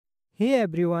Hey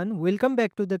everyone, welcome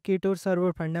back to the Ktor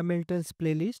Server Fundamentals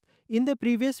playlist. In the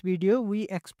previous video, we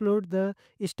explored the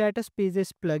status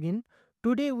pages plugin.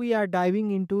 Today we are diving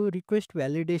into request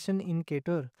validation in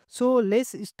Ktor. So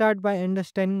let's start by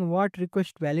understanding what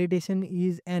request validation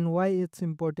is and why it's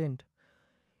important.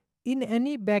 In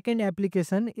any backend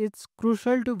application, it's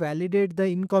crucial to validate the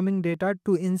incoming data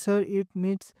to ensure it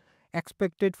meets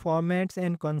expected formats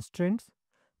and constraints.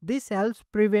 This helps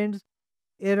prevent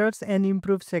errors and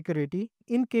improve security.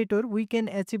 In Ktor, we can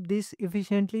achieve this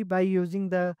efficiently by using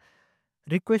the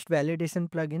request validation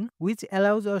plugin, which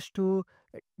allows us to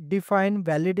define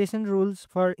validation rules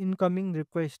for incoming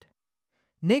request.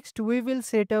 Next, we will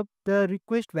set up the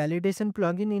request validation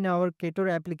plugin in our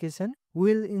Ktor application.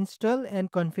 We'll install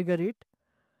and configure it.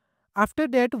 After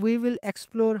that, we will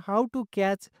explore how to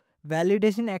catch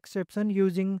validation exception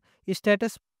using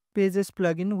status pages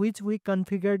plugin, which we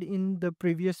configured in the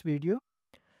previous video.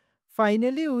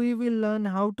 Finally, we will learn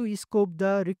how to scope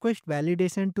the request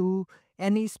validation to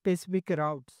any specific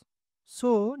routes.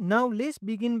 So now let's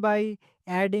begin by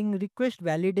adding request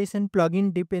validation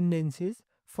plugin dependencies.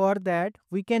 For that,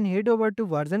 we can head over to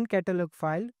version catalog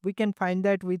file. We can find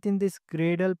that within this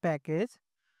Gradle package.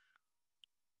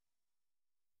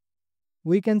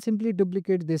 We can simply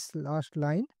duplicate this last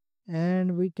line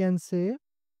and we can say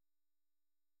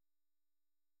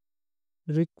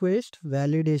request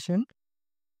validation,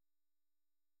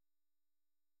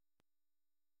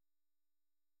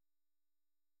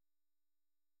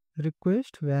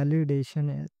 request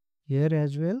validation here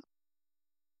as well.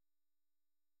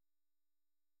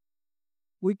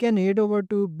 We can head over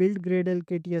to build gradle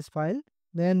kts file.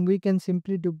 Then we can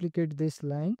simply duplicate this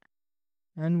line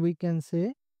and we can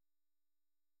say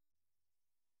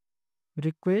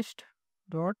request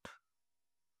dot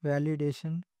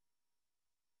validation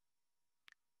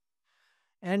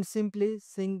and simply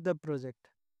sync the project.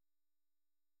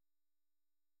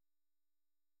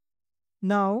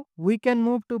 Now we can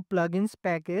move to plugins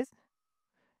package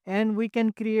and we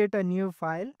can create a new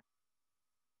file.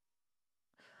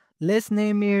 Let's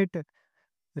name it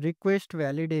request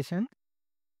validation.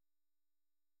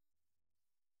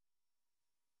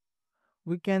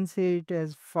 We can say it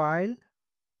as file.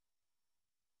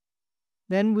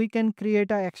 Then we can create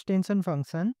a extension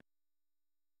function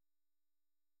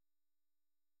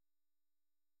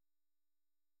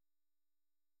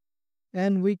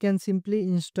and we can simply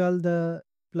install the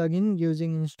plugin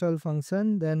using install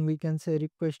function. Then we can say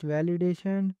request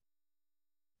validation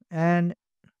and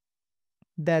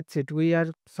that's it. We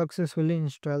are successfully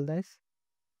installed this.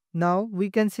 Now we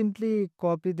can simply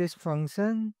copy this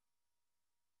function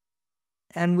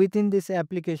and within this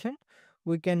application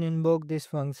we can invoke this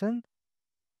function.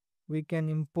 We can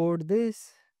import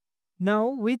this. Now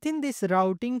within this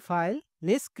routing file,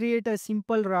 let's create a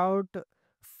simple route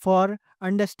for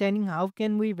understanding how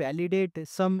can we validate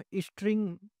some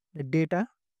string data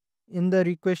in the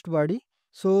request body.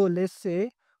 So let's say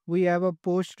we have a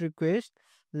post request.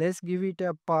 Let's give it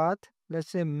a path. Let's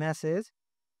say message.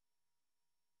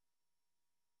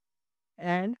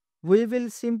 And we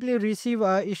will simply receive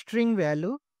a string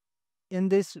value in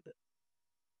this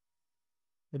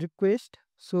request.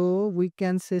 So we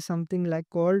can say something like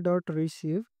call dot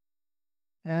receive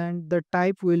and the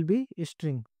type will be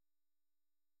string.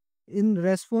 In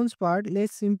response part,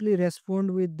 let's simply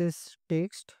respond with this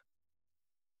text.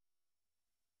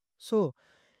 So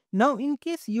now in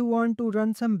case you want to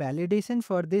run some validation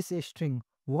for this string,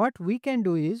 what we can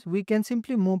do is we can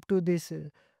simply move to this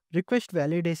request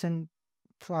validation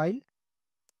file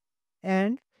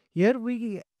and here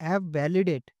we have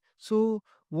validate. So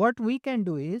what we can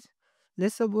do is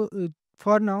let's suppose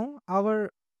for now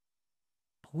our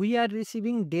we are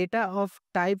receiving data of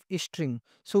type string.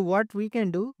 So what we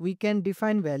can do, we can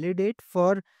define validate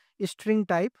for string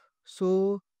type.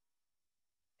 So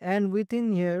and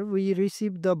within here we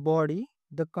receive the body,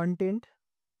 the content,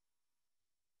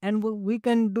 and we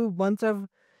can do bunch of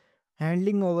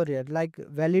handling over here like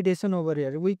validation over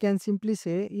here. We can simply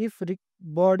say if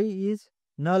body is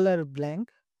null or blank,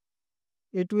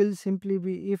 it will simply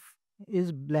be if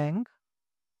is blank,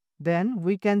 then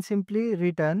we can simply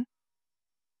return.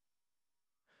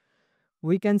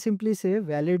 We can simply say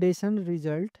validation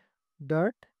result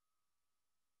dot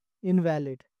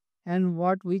invalid, and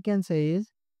what we can say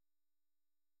is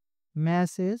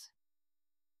message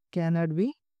cannot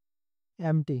be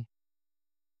empty.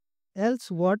 Else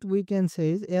what we can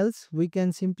say is else we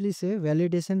can simply say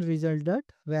validation result dot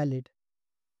valid.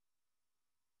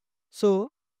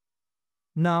 So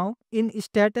now in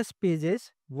status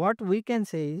pages what we can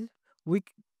say is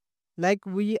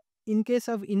we in case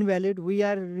of invalid we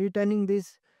are returning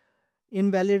this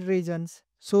invalid regions.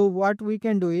 So what we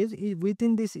can do is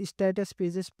within this status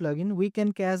pages plugin we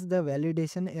can cache the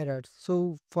validation errors.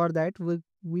 So for that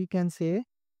we can say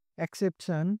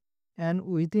exception, and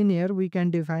within here we can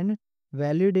define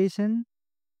validation.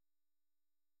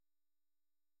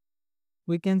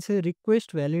 We can say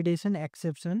request validation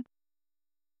exception.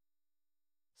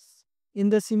 In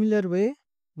the similar way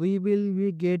we will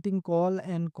be getting call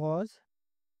and cause.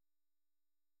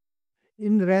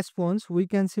 In response we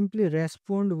can simply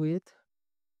respond with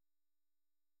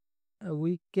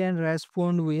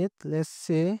let's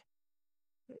say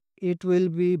it will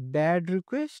be bad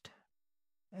request.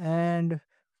 And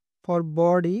for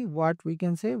body what we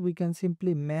can say, we can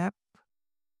simply map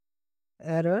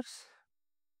errors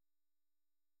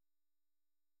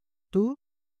to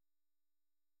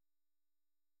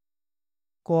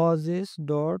causes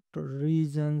dot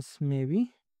reasons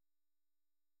maybe.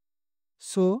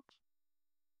 So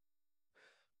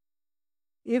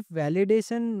if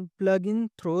validation plugin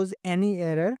throws any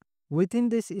error within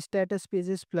this status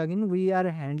pages plugin, we are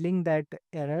handling that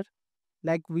error,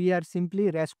 like we are simply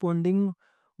responding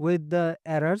with the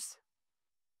errors.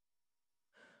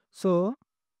 So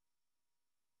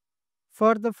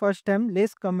for the first time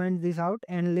let's comment this out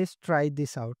and let's try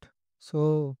this out,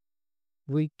 so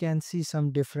we can see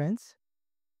some difference.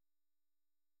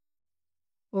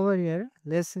 Over here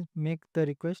let's make the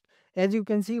request. As you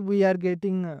can see we are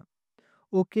getting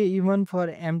okay even for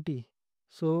empty.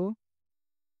 So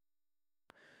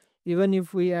even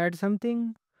if we add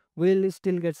something we'll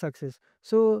still get success.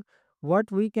 So what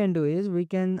we can do is we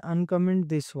can uncomment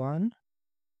this one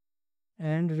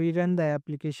and rerun the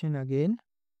application again.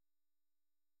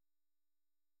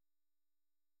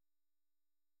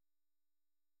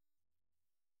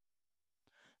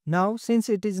 Now since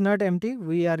it is not empty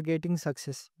we are getting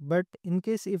success, but in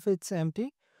case if it's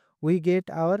empty we get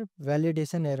our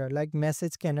validation error like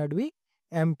message cannot be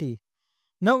empty.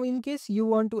 Now in case you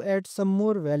want to add some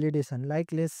more validation,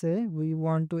 like let's say we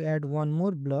want to add one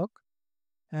more block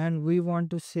and we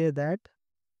want to say that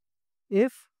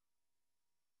if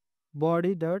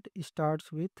body dot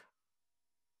starts with,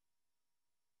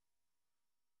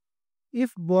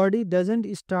 if body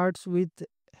doesn't starts with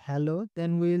hello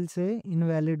then we will say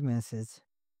invalid message.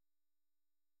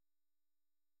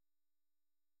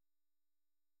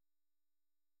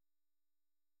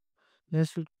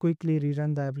 Let's quickly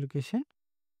rerun the application.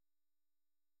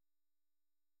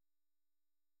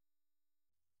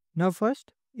 Now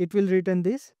first it will return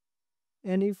this,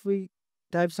 and if we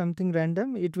type something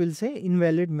random it will say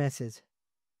invalid message.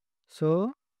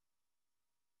 So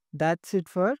that's it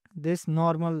for this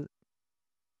normal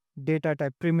data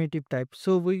type, primitive type.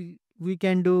 So we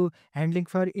can do handling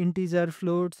for integer,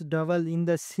 floats, double in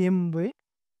the same way.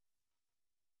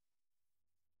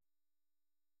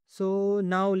 So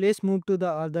now let's move to the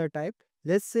other type.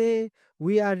 Let's say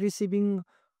we are receiving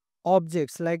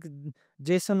objects like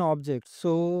JSON objects.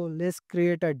 So let's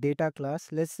create a data class.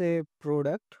 Let's say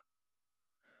product.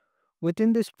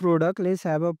 Within this product let's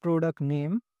have a product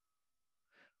name.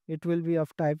 It will be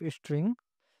of type string.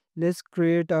 Let's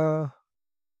create a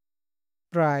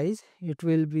price. It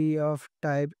will be of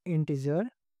type integer.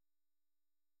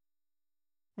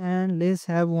 And let's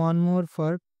have one more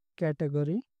for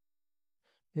category.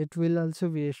 It will also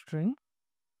be a string.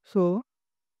 So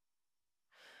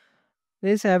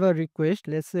let's have a request.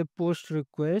 Let's say post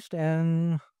request,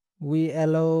 and we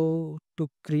allow to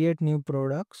create new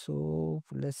product. So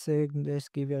let's say let's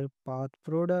give a path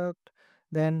product.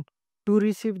 Then to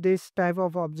receive this type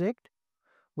of object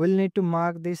we'll need to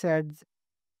mark this as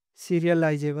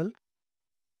serializable.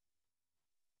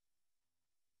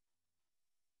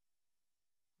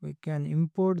 We can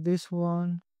import this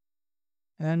one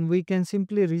and we can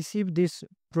simply receive this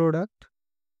product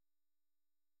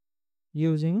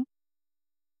using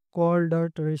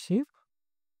call.receive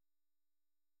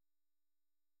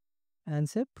and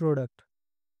say product.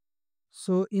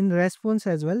 So in response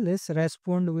as well, let's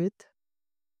respond with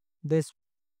this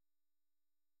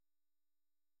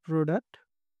product.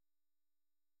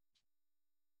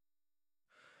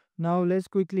 Now let's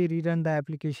quickly rerun the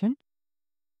application.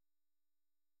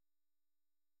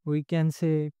 We can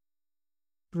say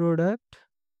product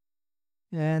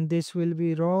and this will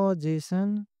be raw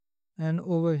JSON, and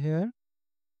over here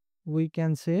we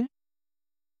can say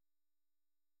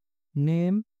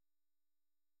name,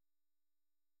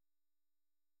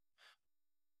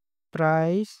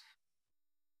 price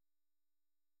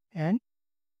and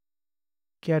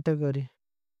category.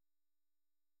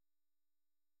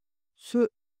 So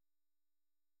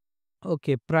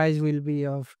okay, price will be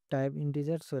of type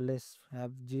integer, so let's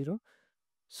have 0.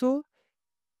 So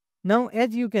now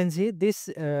as you can see this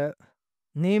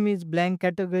name is blank,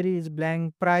 category is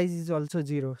blank, price is also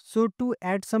 0. So to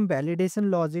add some validation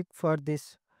logic for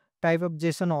this type of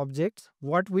JSON objects,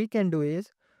 what we can do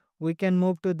is we can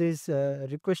move to this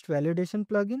request validation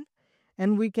plugin,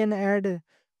 and we can add a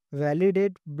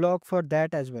validate block for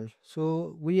that as well.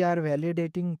 So we are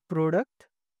validating product.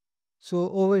 So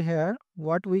over here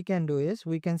what we can do is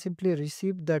we can simply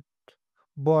receive that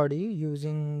body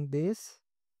using this.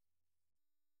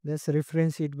 Let's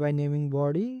reference it by naming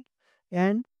body,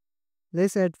 and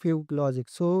let's add few logic.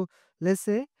 So let's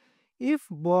say if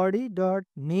body dot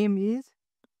name is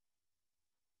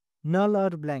null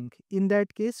or blank, in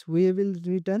that case we will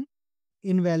return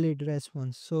invalid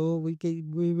response. So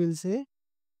we will say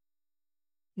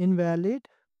invalid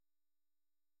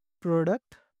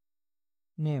product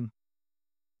name.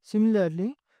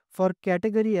 Similarly for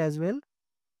category as well,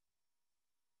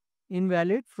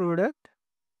 invalid product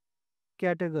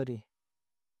category,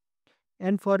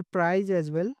 and for price as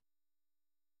well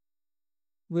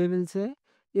we will say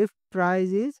if price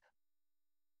is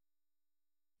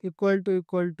equal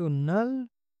to null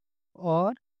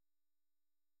or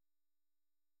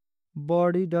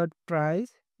body dot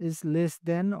price is less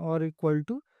than or equal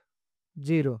to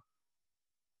 0.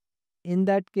 In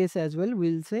that case as well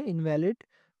we'll say invalid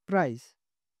price.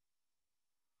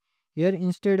 Here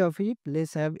instead of if,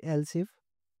 let's have else if.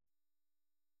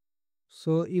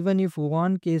 So even if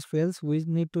one case fails, we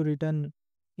need to return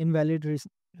invalid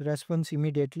response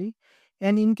immediately.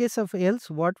 And in case of else,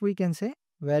 what we can say,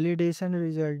 validation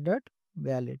result dot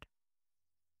valid.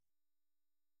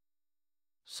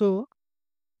 So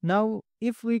now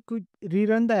if we could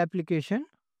rerun the application,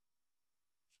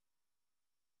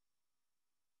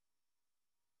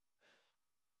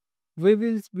 we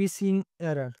will be seeing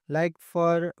error. Like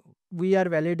for we are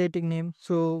validating name,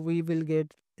 so we will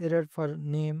get error for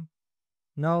name.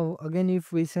 Now again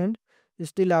if we send,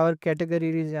 still our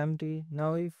category is empty.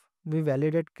 Now if we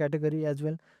validate category as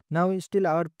well, now still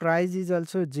our price is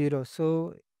also 0.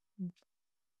 So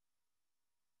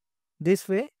this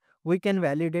way we can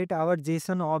validate our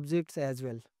JSON objects as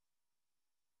well.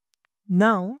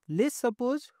 Now let's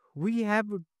suppose we have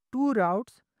two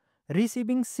routes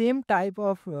receiving same type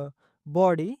of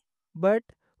body, but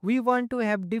we want to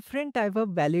have different type of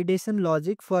validation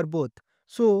logic for both.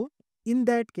 So in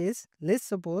that case, let's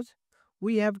suppose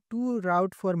we have two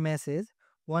route for message.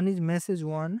 One is message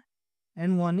 1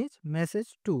 and one is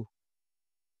message 2.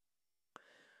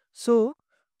 So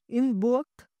in both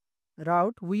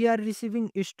route we are receiving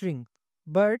a string,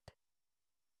 but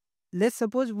let's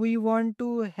suppose we want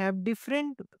to have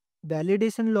different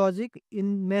validation logic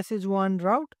in message 1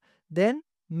 route then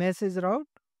message route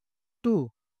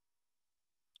 2.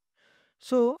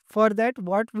 So for that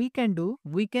what we can do,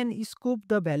 we can scope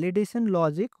the validation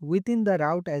logic within the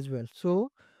route as well.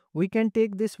 So we can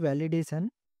take this validation,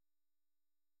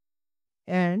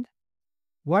 and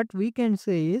what we can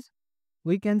say is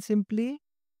we can simply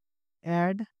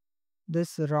add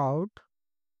this route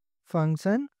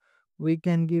function. We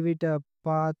can give it a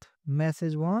path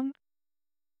message 1.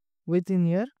 Within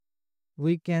here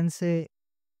we can say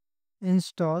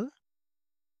install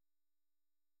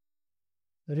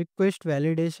request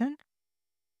validation,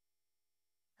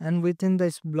 and within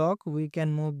this block we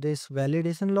can move this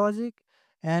validation logic,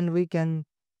 and we can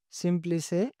simply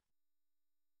say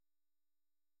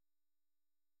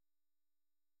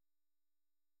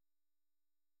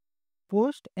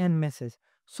post and message.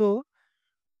 So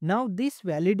now this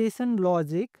validation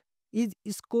logic is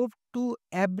scoped to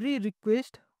every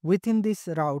request within this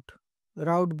route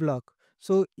block.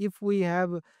 So if we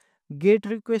have get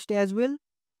request as well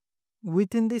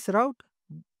within this route,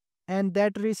 and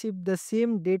that receive the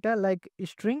same data like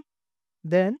string,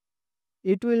 then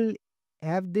it will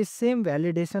have this same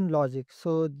validation logic.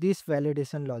 So this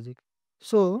validation logic.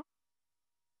 So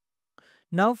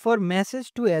now for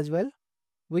message 2 as well,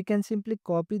 we can simply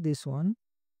copy this one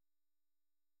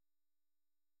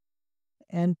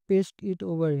and paste it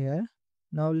over here.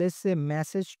 Now let's say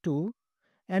message 2,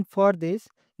 and for this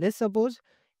let's suppose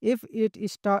if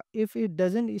it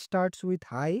doesn't starts with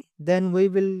high, then we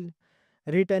will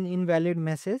return invalid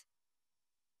message.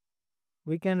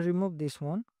 We can remove this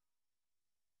one.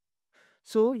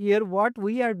 So here what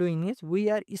we are doing is we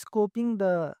are scoping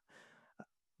the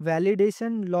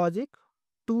validation logic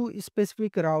to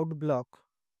specific route block.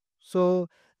 So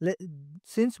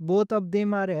since both of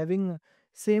them are having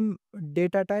same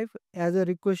data type as a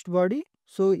request body,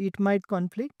 so it might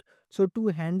conflict. So to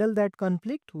handle that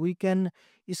conflict, we can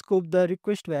scope the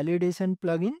request validation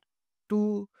plugin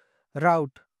to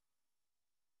route.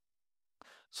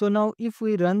 So now if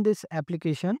we run this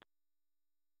application,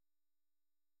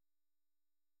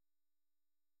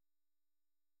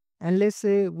 And let's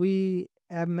say we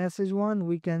have message 1,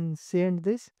 we can send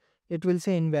this, it will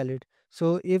say invalid.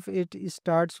 So if it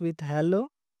starts with hello,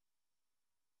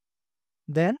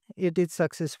 then it is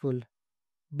successful.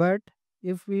 But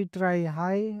if we try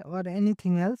hi or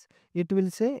anything else, it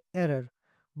will say error.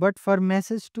 But for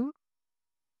message 2,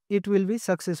 it will be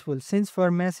successful, since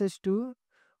for message 2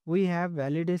 we have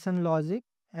validation logic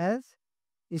as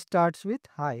starts with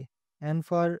hi, and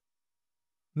for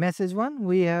message 1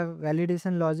 we have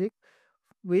validation logic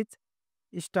with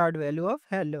start value of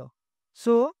hello.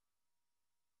 So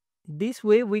this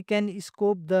way we can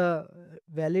scope the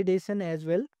validation as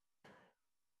well.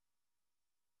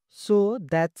 So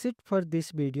that's it for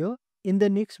this video. In the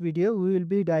next video we will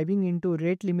be diving into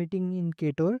rate limiting in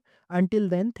Ktor. Until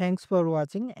then, thanks for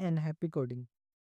watching and happy coding.